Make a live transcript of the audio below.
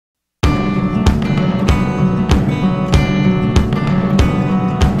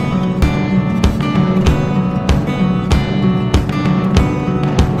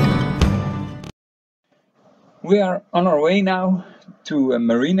We are on our way now to a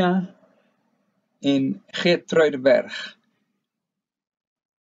marina in Geertruidenberg.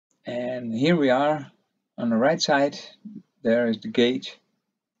 And here we are on the right side. There is the gate.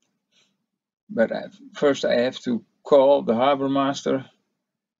 But first I have to call the harbor master,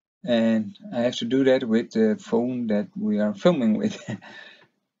 and I have to do that with the phone that we are filming with.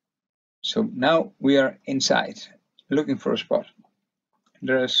 So now we are inside looking for a spot.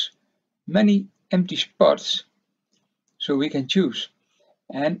 There's many empty spots, so we can choose.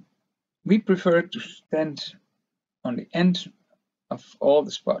 And we prefer to stand on the end of all the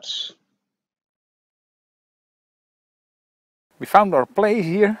spots. We found our place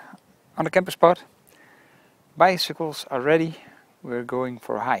here on the camping spot. Bicycles are ready. We're going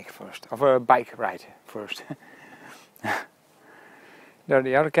for a hike first, or a bike ride first. There are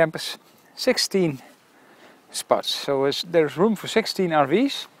the other campers. 16 spots, so there's room for 16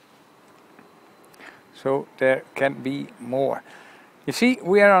 RVs. So there can be more. You see,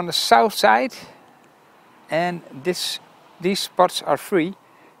 we are on the south side, and these spots are free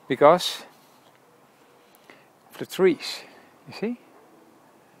because of the trees. You see?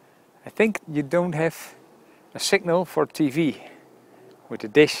 I think you don't have a signal for TV with the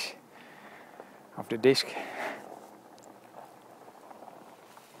dish of the disc.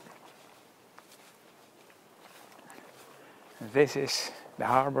 This is the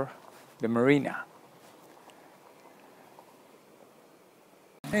harbor, the marina.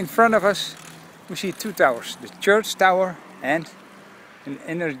 In front of us we see two towers, the church tower and an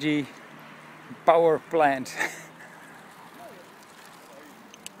energy power plant.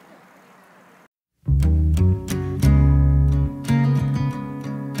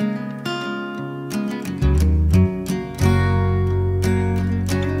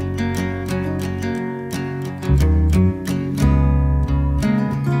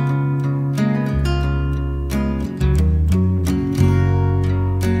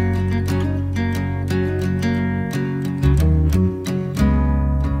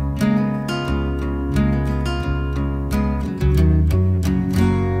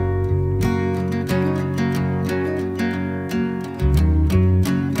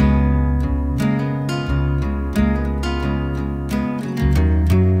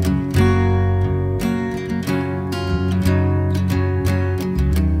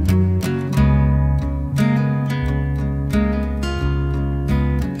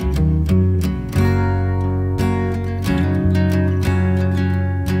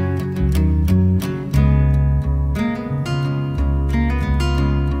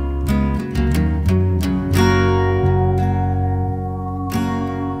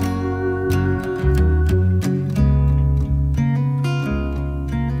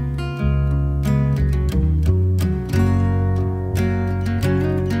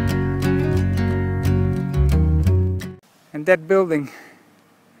 And that building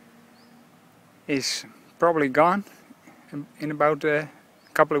is probably gone in about a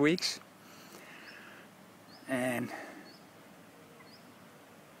couple of weeks. And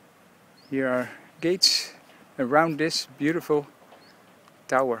here are gates around this beautiful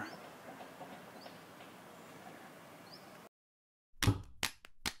tower.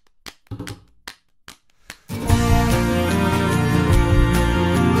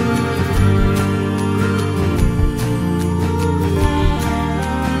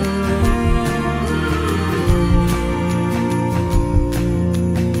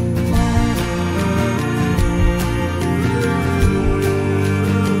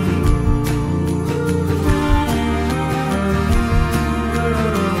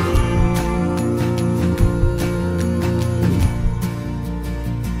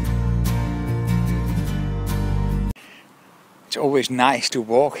 It's always nice to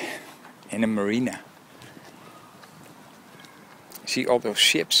walk in a marina. See all those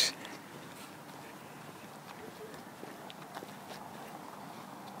ships.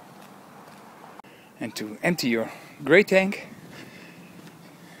 And to empty your gray tank,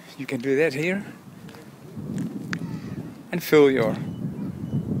 you can do that here. And fill your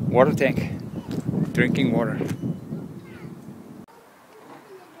water tank, drinking water.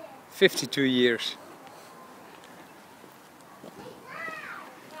 52 years.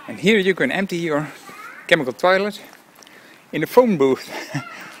 And here you can empty your chemical toilet in a phone booth.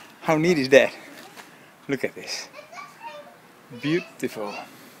 How neat is that? Look at this. Beautiful.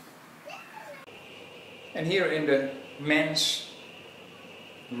 And here in the men's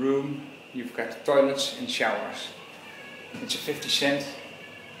room you've got toilets and showers. It's a 50-cent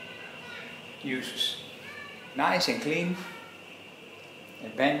uses. Nice and clean. A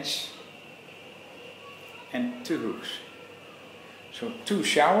bench and two hooks. So two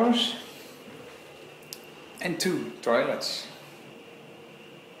showers and 2 toilets.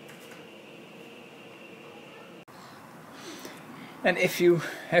 And if you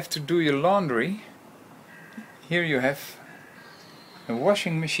have to do your laundry, here you have a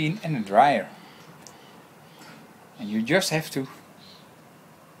washing machine and a dryer. And you just have to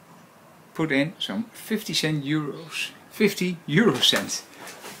put in some 50 euros.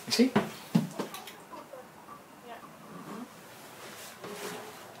 You see?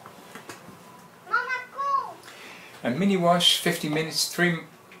 A mini wash, 50 minutes, 3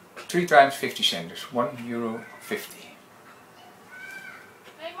 times 50 cents, €1.50.